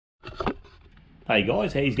Hey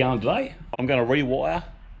guys, how's going today? I'm going to rewire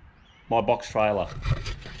my box trailer.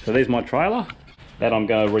 So there's my trailer that I'm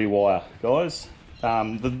going to rewire, guys.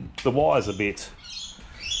 The wire's a bit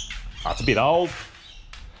old.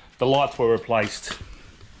 The lights were replaced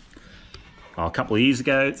a couple of years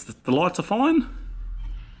ago. The lights are fine.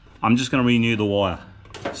 I'm just going to renew the wire.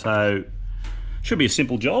 So should be a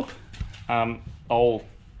simple job. I'll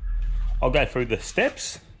go through the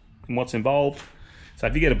steps and what's involved. So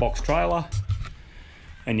if you get a box trailer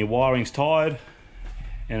and your wiring's tired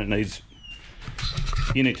and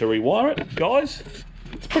you need to rewire it, guys,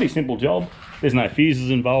 it's a pretty simple job. There's no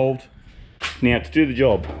fuses involved. Now to do the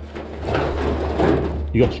job,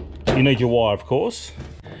 you need your wire, of course.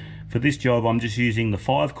 For this job, I'm just using the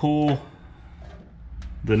 5-core,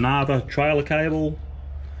 the Nava trailer cable.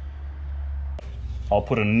 I'll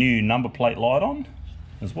put a new number plate light on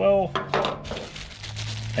as well.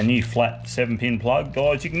 A new flat 7-pin plug,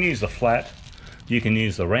 guys. You can use the flat, you can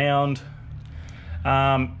use the round.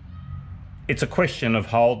 It's a question of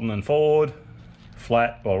Holden and Ford,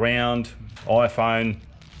 flat or round, iPhone,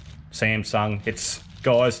 Samsung.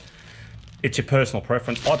 Guys, it's your personal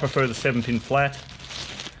preference. I prefer the 7-pin flat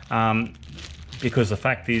because the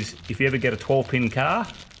fact is, if you ever get a 12-pin car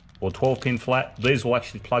or 12-pin flat, these will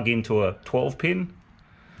actually plug into a 12-pin.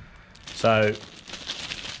 So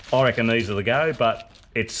I reckon these are the go, but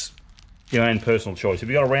it's your own personal choice. If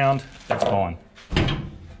you've got a round, that's fine.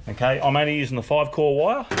 Okay, I'm only using the 5-core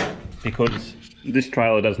wire because this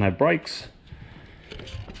trailer doesn't have brakes.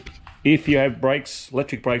 If you have brakes,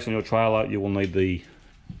 electric brakes on your trailer, you will need the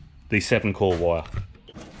 7-core wire.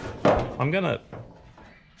 I'm gonna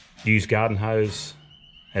use garden hose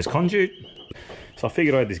as conduit. So I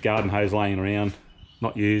figured I had this garden hose laying around,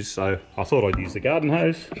 not used, so I thought I'd use the garden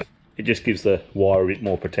hose. It just gives the wire a bit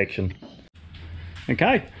more protection.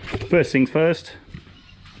 Okay, first things first,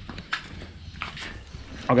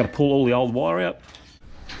 I've got to pull all the old wire out.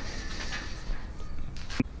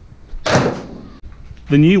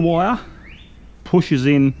 The new wire pushes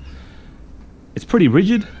in, it's pretty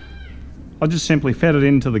rigid. I just simply fed it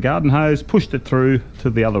into the garden hose, pushed it through to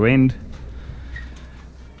the other end.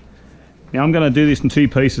 Now I'm going to do this in 2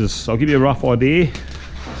 pieces. I'll give you a rough idea.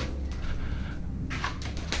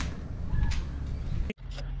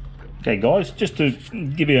 Okay guys, just to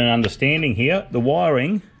give you an understanding here, the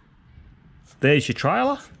wiring, there's your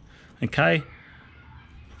trailer, okay,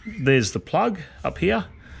 there's the plug up here.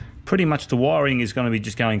 Pretty much the wiring is going to be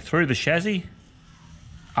just going through the chassis,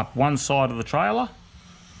 up one side of the trailer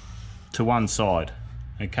to one side,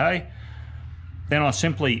 okay. Then I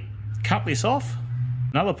simply cut this off,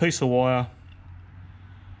 another piece of wire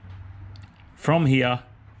from here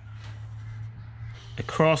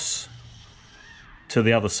across to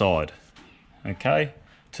the other side, okay,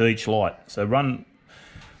 to each light. So run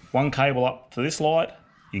one cable up to this light,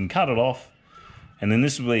 you can cut it off, and then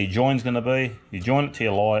this is where your join's going to be. You join it to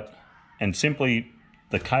your light, and simply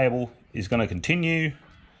the cable is going to continue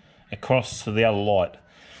across to the other light.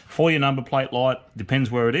 For your number plate light,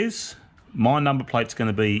 depends where it is. My number plate's going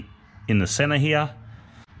to be in the center here.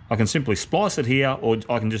 I can simply splice it here, or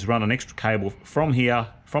I can just run an extra cable from here,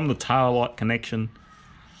 from the tail light connection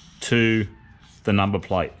to the number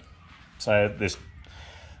plate. So there's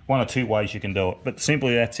 1 or 2 ways you can do it, but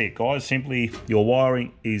simply that's it, guys. Simply your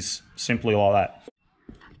wiring is simply like that.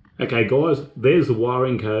 Okay guys, there's the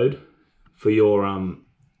wiring code for your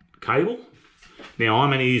cable. Now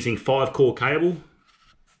I'm only using 5-core cable.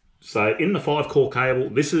 So in the 5-core cable,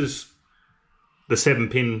 this is the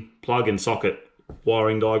 7-pin plug and socket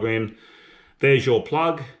wiring diagram. There's your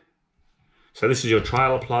plug. So this is your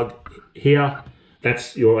trailer plug here.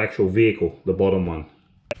 That's your actual vehicle, the bottom one.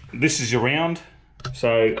 This is your round,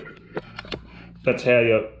 so that's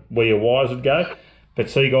how where your wires would go. But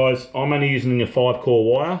see guys, I'm only using a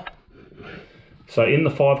 5-core wire. So in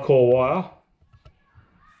the 5-core wire,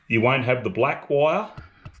 you won't have the black wire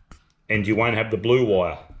and you won't have the blue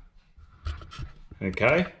wire.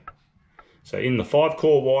 Okay? So in the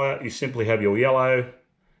 5-core wire, you simply have your yellow,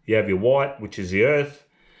 you have your white, which is the earth,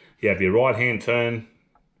 you have your right-hand turn,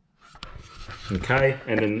 okay,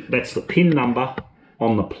 and then that's the pin number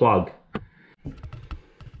on the plug.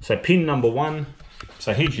 So pin number 1,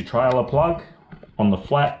 so here's your trailer plug on the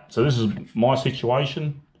flat. So this is my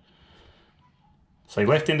situation. So your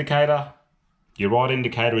left indicator, your right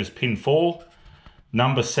indicator is pin 4.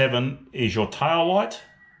 Number 7 is your tail light.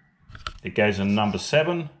 It goes in number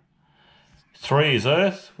 7. 3 is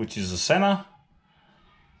earth, which is the center.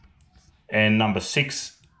 And number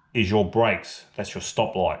 6 is your brakes. That's your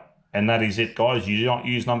stop light. And that is it, guys. You do not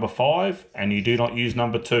use number 5 and you do not use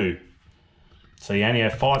number 2. So you only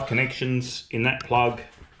have 5 connections in that plug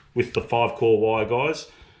with the 5-core wire, guys.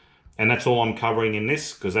 And that's all I'm covering in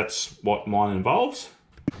this, because that's what mine involves.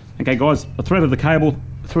 Okay guys, I threaded the cable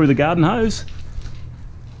through the garden hose.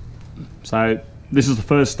 So this is the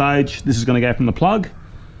first stage. This is going to go from the plug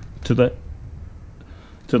to the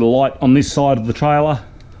light on this side of the trailer,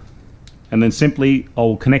 and then simply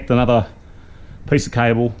I'll connect another piece of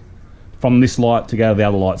cable from this light to go to the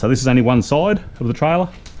other light. So this is only one side of the trailer.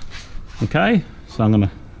 Okay, so I'm going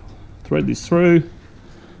to thread this through.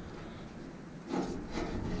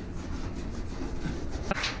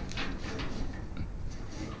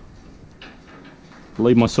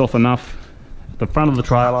 Leave myself enough at the front of the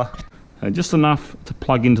trailer, just enough to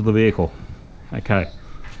plug into the vehicle. Okay,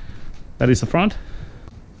 that is the front.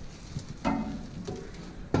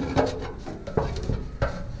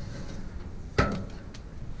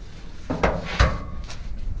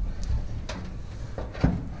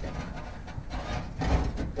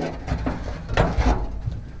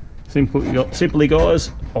 Simply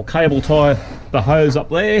guys, I'll cable tie the hose up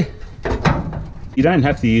there. You don't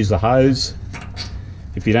have to use the hose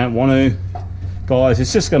if you don't want to, guys.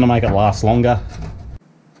 It's just going to make it last longer.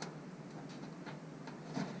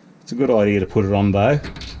 It's a good idea to put it on though.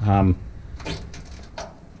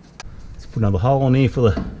 Let's put another hole on here for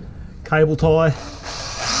the cable tie.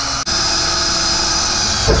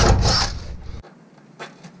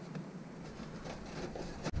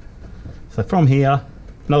 So from here,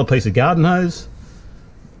 another piece of garden hose.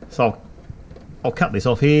 So I'll cut this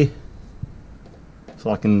off here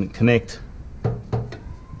so I can connect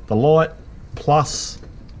the light plus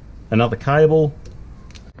another cable.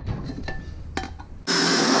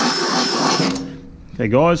 Okay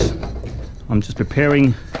guys, I'm just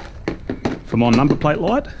preparing for my number plate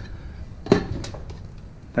light.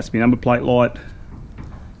 That's my number plate light.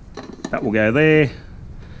 That will go there.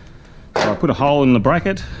 So I put a hole in the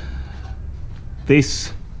bracket.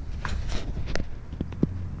 This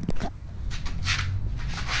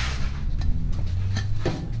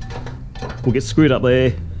will get screwed up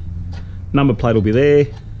there. Number plate will be there.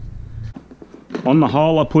 On the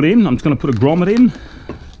hole I put in, I'm just going to put a grommet in,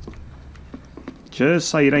 just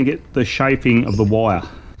so you don't get the chafing of the wire.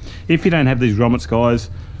 If you don't have these grommets, guys,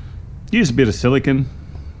 use a bit of silicone,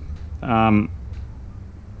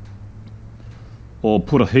 or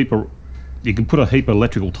put a heap of, you can put a heap of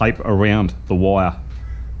electrical tape around the wire.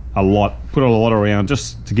 Put a lot around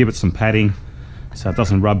just to give it some padding so it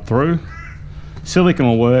doesn't rub through. Silicone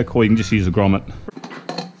will work, or you can just use a grommet.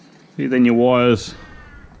 Then your wires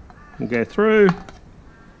will go through.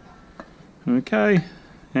 Okay,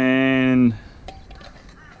 and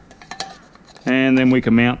then we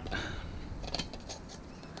can mount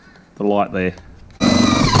the light there.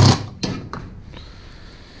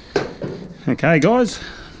 Okay guys,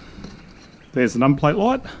 there's the number plate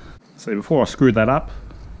light. So before I screw that up,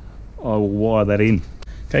 I will wire that in.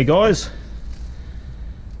 Okay guys,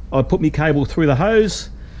 I put my cable through the hose.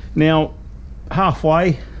 Now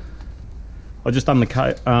halfway, I've just done the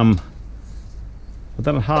I've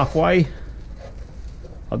done it halfway.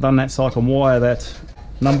 I've done that so I can wire that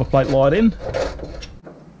number plate light in.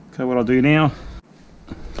 Okay, what I'll do now,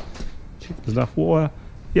 check there's enough wire.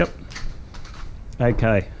 Yep.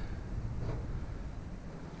 Okay.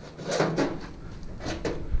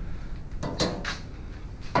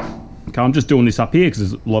 Okay, I'm just doing this up here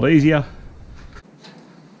because it's a lot easier.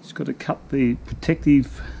 Just got to cut the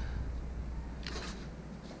protective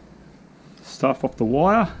stuff off the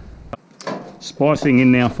wire. Splicing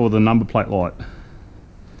in now for the number plate light.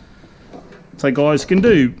 So guys, you can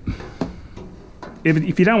do,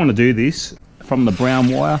 if you don't want to do this, from the brown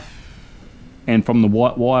wire and from the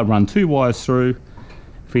white wire, run 2 wires through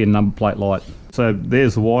for your number plate light. So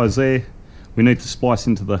there's the wires there. We need to splice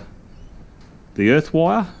into the earth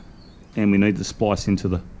wire, and we need to splice into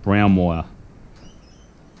the brown wire.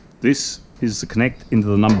 This is to connect into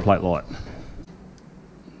the number plate light.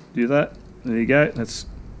 Do that. There you go. That's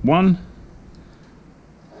one.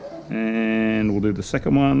 And we'll do the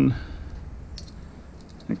second one.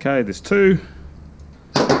 Okay, there's 2.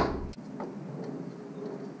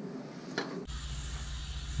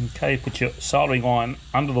 Okay, put your soldering iron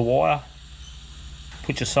under the wire.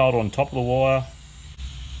 Put your solder on top of the wire,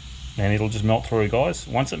 and it'll just melt through, guys.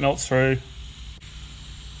 Once it melts through,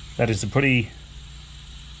 that is a pretty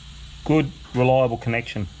good, reliable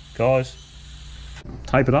connection, guys.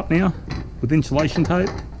 Tape it up now with insulation tape.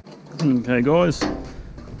 Okay guys,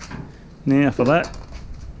 now for that,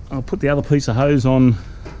 I'll put the other piece of hose on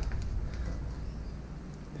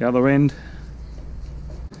the other end,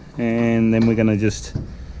 and then we're going to just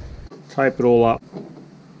tape it all up.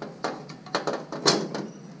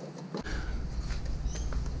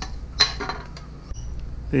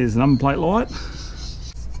 There's the number plate light.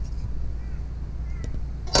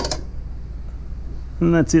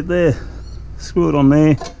 And that's it there. Screw it on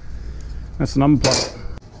there. That's the number plate.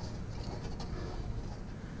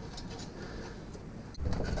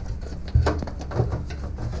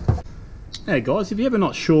 Now guys, if you're ever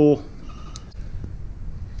not sure,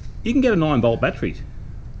 you can get a 9-volt battery,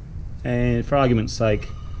 and for argument's sake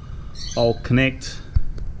I'll connect,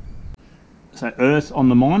 so earth on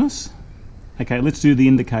the minus. Okay, let's do the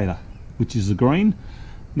indicator, which is the green.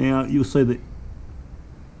 Now you'll see that,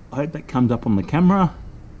 I hope that comes up on the camera,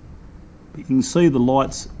 but you can see the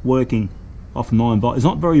lights working off 9-volt. It's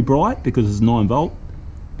not very bright because it's 9-volt,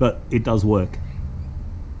 but it does work.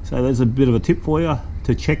 So there's a bit of a tip for you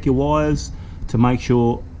to check your wires to make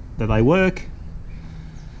sure that they work.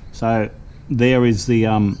 So there is the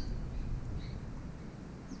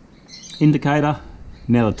indicator.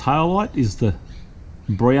 Now the tail light is the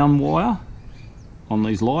brown wire on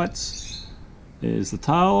these lights. There's the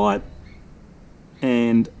tail light,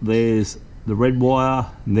 and there's the red wire,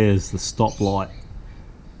 and there's the stop light.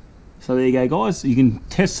 So there you go guys, you can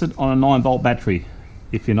test it on a 9-volt battery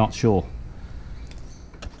if you're not sure.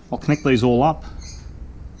 I'll connect these all up.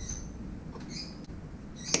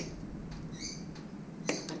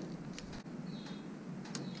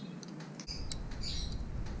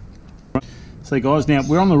 So guys, now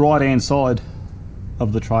we're on the right hand side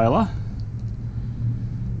of the trailer.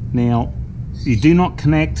 Now you do not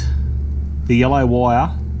connect the yellow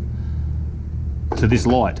wire to this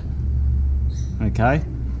light. Okay,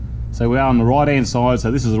 so we are on the right hand side, so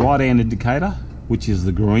this is the right hand indicator, which is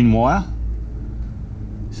the green wire.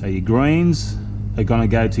 So your greens are going to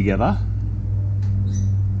go together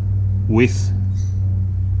with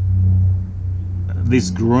this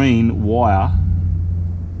green wire.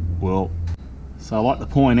 Well, so I'd like to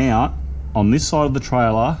point out, on this side of the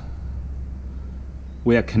trailer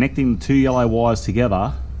we are connecting the two yellow wires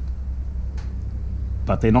together,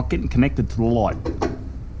 but they're not getting connected to the light.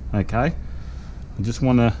 Okay, I just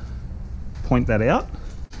want to point that out.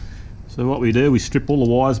 So what we do, we strip all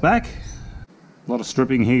the wires back. A lot of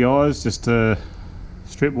stripping here guys, just to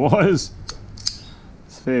strip wires.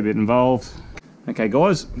 It's a fair bit involved. Okay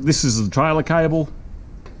guys, this is the trailer cable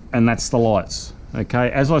and that's the lights. Okay,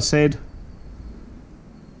 as I said,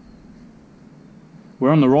 we're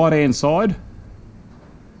on the right hand side.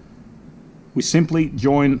 We simply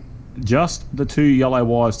join just the two yellow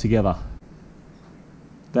wires together.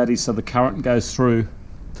 That is so the current goes through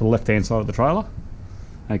to the left hand side of the trailer.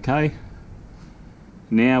 Okay,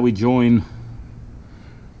 now we join,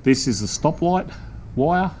 this is the stop light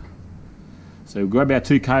wire. So we grab our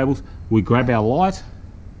two cables, we grab our light,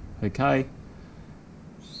 okay,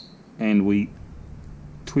 and we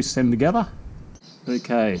twist them together.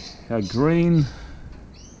 Okay, our green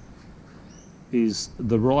is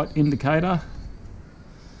the right indicator,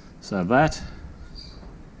 so that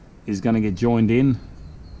is going to get joined in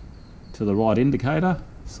to the right indicator.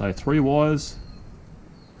 So 3 wires,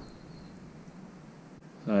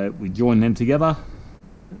 so we join them together.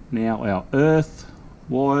 Now our earth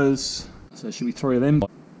wires, so there should be 3 of them.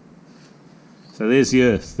 So there's the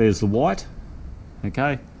earth, there's the white.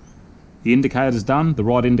 Okay, the indicator's done, the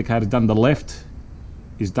right indicator's done, the left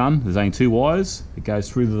is done. There's only 2 wires, it goes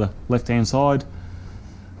through to the left hand side.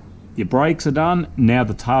 Your brakes are done, now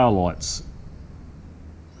the tail lights.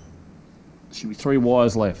 Should be 3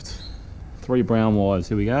 wires left, 3 brown wires,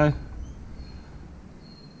 here we go.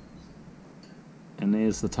 And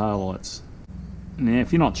there's the tail lights. Now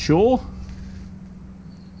if you're not sure,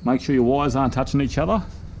 make sure your wires aren't touching each other,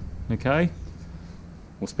 okay,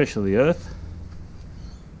 well, especially the earth.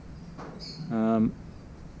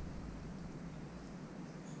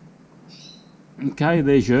 Okay,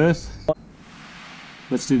 there's your earth.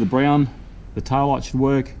 Let's do the brown. The tail light should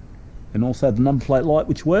work, and also the number plate light,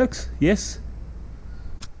 which works, yes.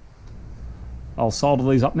 I'll solder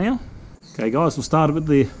these up now. Okay guys, we'll start with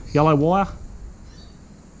the yellow wire.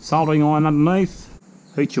 Soldering iron underneath,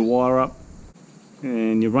 heat your wire up,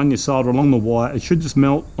 and you run your solder along the wire. It should just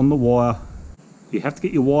melt on the wire. You have to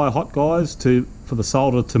get your wire hot guys for the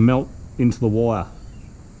solder to melt into the wire.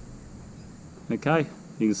 Okay,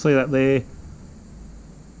 you can see that there.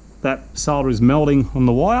 That solder is melting on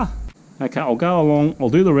the wire. Okay, I'll go along,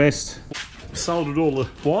 I'll do the rest. Soldered all the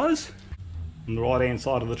wires on the right hand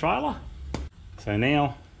side of the trailer. So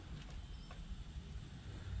now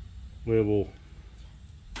we will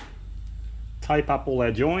tape up all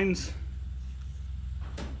our joins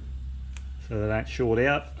so they don't short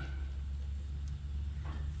out.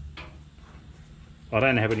 I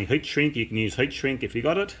don't have any heat shrink, you can use heat shrink if you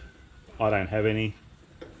got it. I don't have any.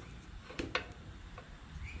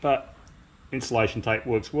 But Insulation tape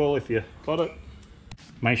works well if you got it.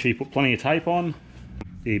 Make sure you put plenty of tape on.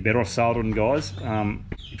 You're better off soldering, guys.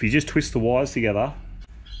 If you just twist the wires together,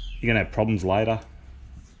 you're gonna have problems later.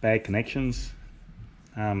 Bad connections.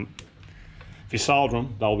 If you solder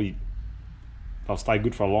them, they'll stay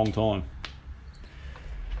good for a long time.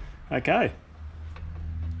 Okay.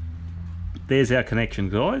 There's our connection,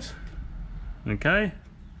 guys. Okay.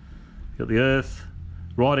 Got the earth,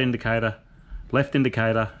 right indicator, left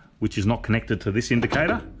indicator, which is not connected to this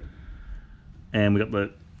indicator, and we got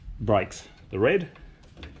the brakes, the red.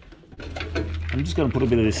 I'm just going to put a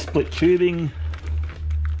bit of this split tubing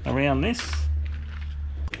around this.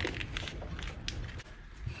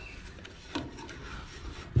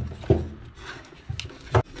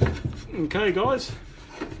 Okay, guys.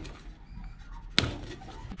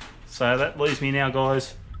 So that leaves me now,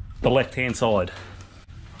 guys, the left hand side.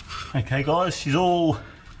 Okay, guys, she's all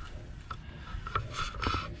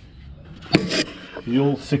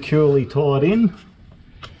securely tied in.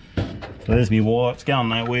 So there's my wire, it's going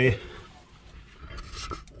nowhere.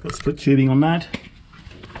 Got split tubing on that.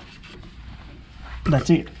 That's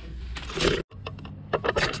it.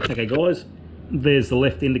 Okay, guys, there's the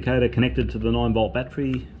left indicator connected to the 9-volt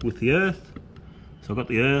battery with the earth. So I've got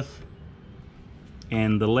the earth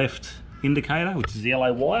and the left indicator, which is the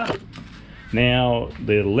yellow wire. Now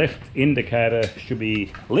the left indicator should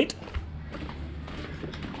be lit,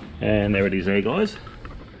 and there it is there, guys.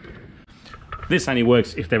 This only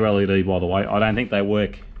works if they're LED, by the way. I don't think they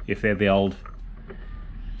work if they're the old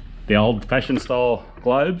fashioned style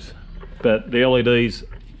globes, but the LEDs,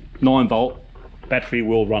 9-volt battery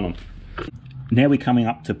will run them. Now we're coming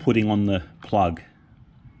up to putting on the plug.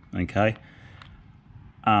 Okay,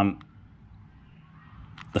 the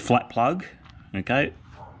flat plug. Okay,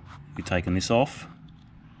 you're taking this off,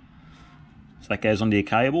 so that goes onto your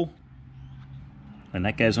cable, and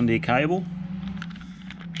that goes onto your cable.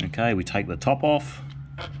 Okay, we take the top off,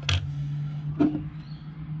 and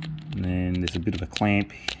then there's a bit of a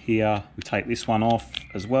clamp here. We take this one off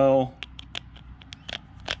as well.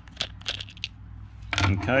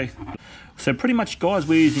 Okay, so pretty much, guys,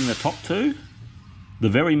 we're using the top two, the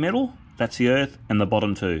very middle, that's the earth, and the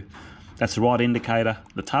bottom two, that's the right indicator,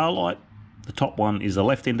 the tail light. The top one is the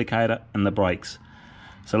left indicator and the brakes.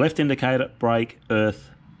 So left indicator, brake, earth,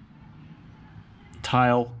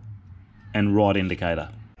 tail, and right indicator.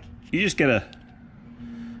 You just get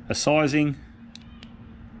a sizing.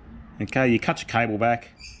 Okay, you cut your cable back.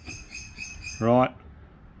 Right.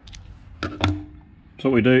 So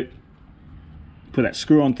what we do, put that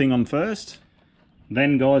screw-on thing on first.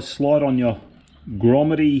 Then, guys, slide on your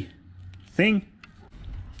grommet thing.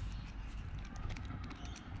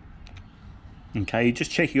 Okay, you just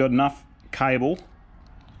check you got enough cable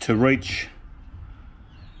to reach.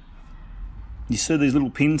 You see these little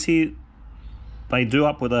pins here? They do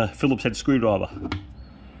up with a Phillips head screwdriver.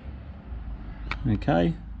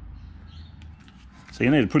 Okay. So you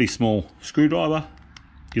need a pretty small screwdriver.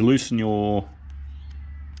 You loosen your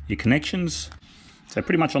connections. So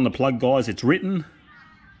pretty much on the plug, guys, it's written.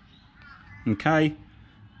 Okay.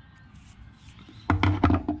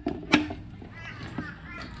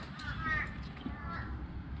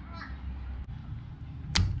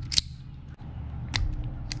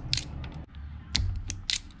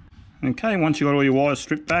 Okay, once you've got all your wires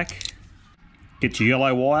stripped back, get your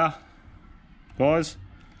yellow wire, guys,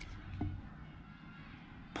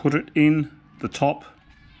 put it in the top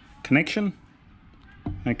connection.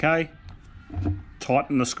 Okay,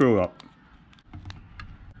 tighten the screw up.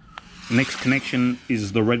 The next connection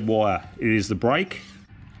is the red wire. It is the brake.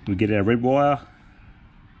 We get our red wire.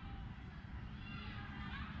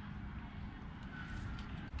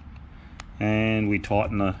 And we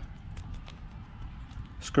tighten the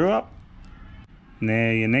screw up.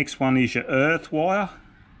 Now your next one is your earth wire.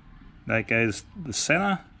 That goes the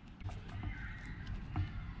center.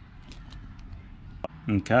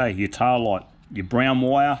 Okay, your tail light, your brown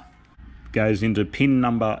wire goes into pin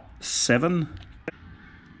number 7.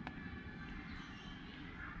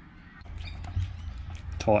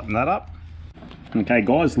 Tighten that up. Okay,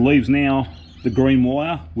 guys, leaves now the green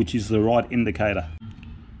wire, which is the right indicator.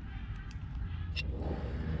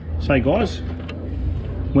 So, guys,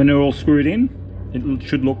 when they're all screwed in, it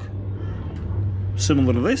should look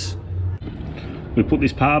similar to this. We put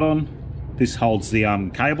this part on. This holds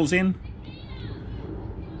the cables in.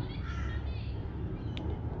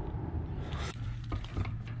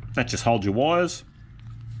 That just holds your wires.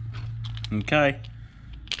 Okay.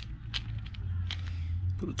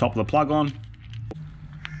 Put the top of the plug on.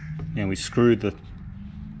 And we screwed the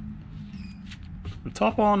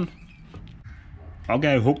top on. I'll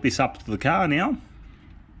go hook this up to the car now.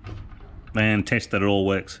 and test that it all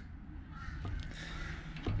works.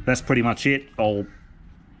 That's pretty much it. I'll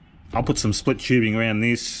put some split tubing around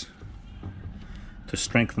this to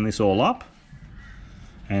strengthen this all up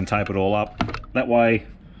and tape it all up. That way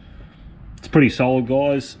it's pretty solid,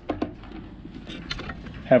 guys.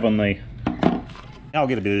 I'll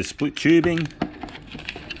get a bit of split tubing,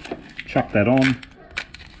 chuck that on.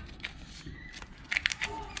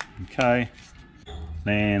 Okay,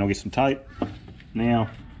 then I'll get some tape now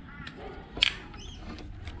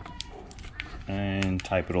and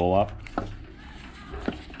tape it all up.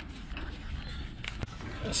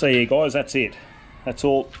 So yeah guys, that's it. That's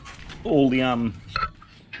all the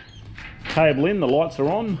cable in, the lights are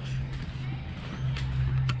on.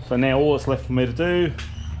 So now all that's left for me to do,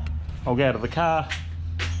 I'll go to the car,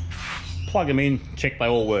 plug them in, check they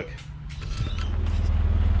all work.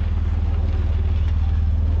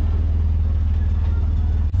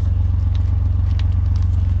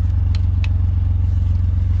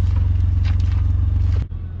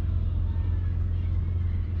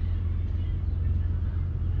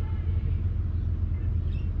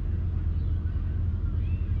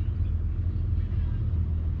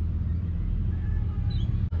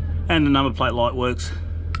 And the number plate light works.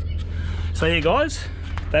 So yeah guys,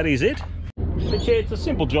 that is it. But yeah, it's a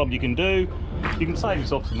simple job you can do. You can save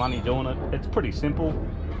yourself some money doing it. It's pretty simple,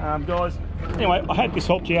 guys. Anyway, I hope this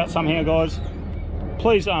helped you out somehow, guys.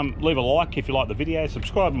 Please leave a like if you like the video.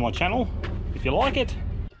 Subscribe to my channel if you like it.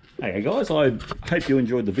 Okay guys, I hope you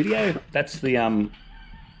enjoyed the video. That's the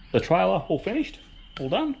trailer all finished, all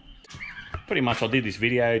done. Pretty much I did this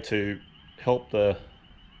video to help the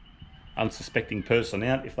unsuspecting person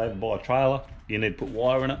out. If they ever buy a trailer, you need to put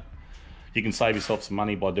wire in it. You can save yourself some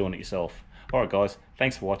money by doing it yourself. Alright guys,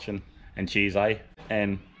 thanks for watching, and cheers,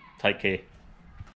 and take care.